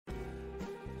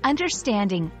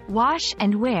Understanding wash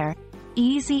and wear,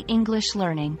 easy English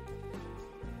learning.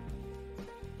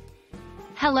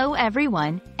 Hello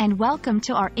everyone, and welcome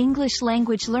to our English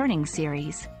language learning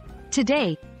series.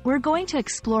 Today, we're going to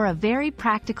explore a very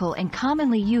practical and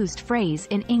commonly used phrase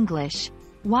in English,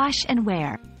 wash and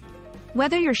wear.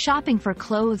 Whether you're shopping for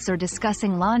clothes or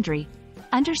discussing laundry,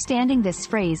 understanding this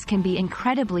phrase can be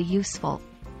incredibly useful.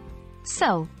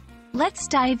 So, let's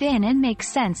dive in and make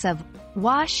sense of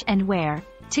wash and wear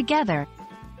together.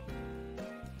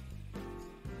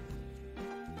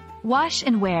 Wash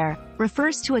and wear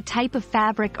refers to a type of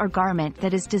fabric or garment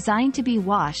that is designed to be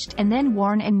washed and then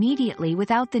worn immediately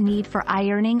without the need for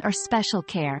ironing or special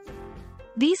care.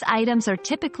 These items are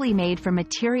typically made from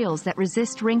materials that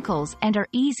resist wrinkles and are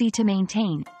easy to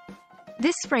maintain.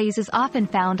 This phrase is often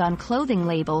found on clothing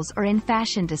labels or in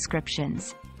fashion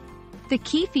descriptions. The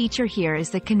key feature here is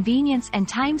the convenience and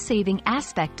time-saving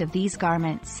aspect of these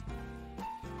garments.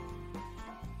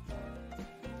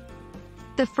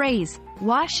 The phrase,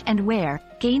 wash and wear,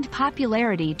 gained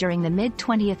popularity during the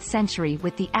mid-20th century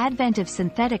with the advent of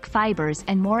synthetic fibers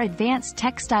and more advanced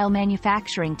textile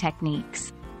manufacturing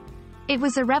techniques. It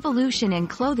was a revolution in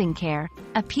clothing care,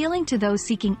 appealing to those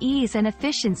seeking ease and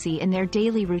efficiency in their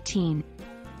daily routine.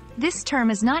 This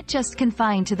term is not just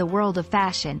confined to the world of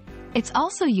fashion, it's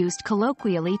also used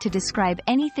colloquially to describe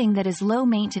anything that is low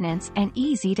maintenance and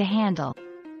easy to handle.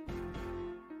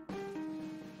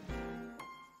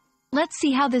 Let's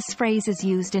see how this phrase is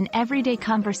used in everyday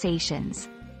conversations.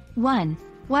 1.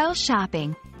 While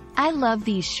shopping. I love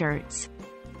these shirts.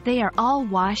 They are all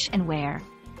wash and wear.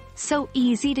 So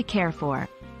easy to care for.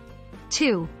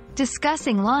 2.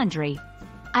 Discussing laundry.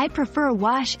 I prefer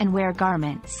wash and wear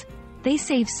garments. They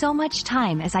save so much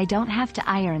time as I don't have to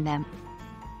iron them.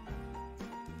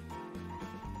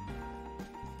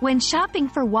 When shopping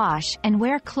for wash and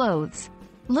wear clothes,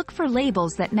 look for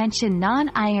labels that mention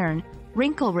non-iron,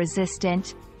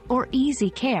 wrinkle-resistant, or easy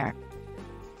care.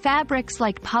 Fabrics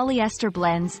like polyester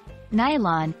blends,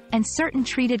 nylon, and certain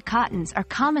treated cottons are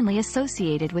commonly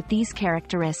associated with these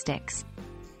characteristics.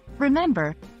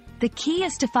 Remember, the key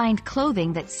is to find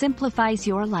clothing that simplifies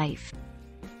your life.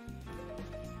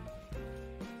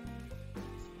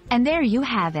 And there you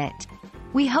have it.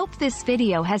 We hope this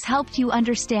video has helped you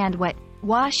understand what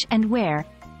wash and wear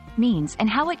means and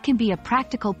how it can be a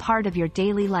practical part of your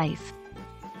daily life.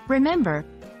 Remember,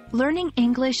 learning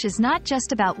English is not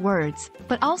just about words,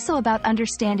 but also about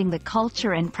understanding the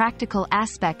culture and practical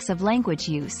aspects of language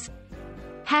use.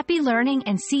 Happy learning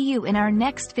and see you in our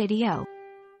next video.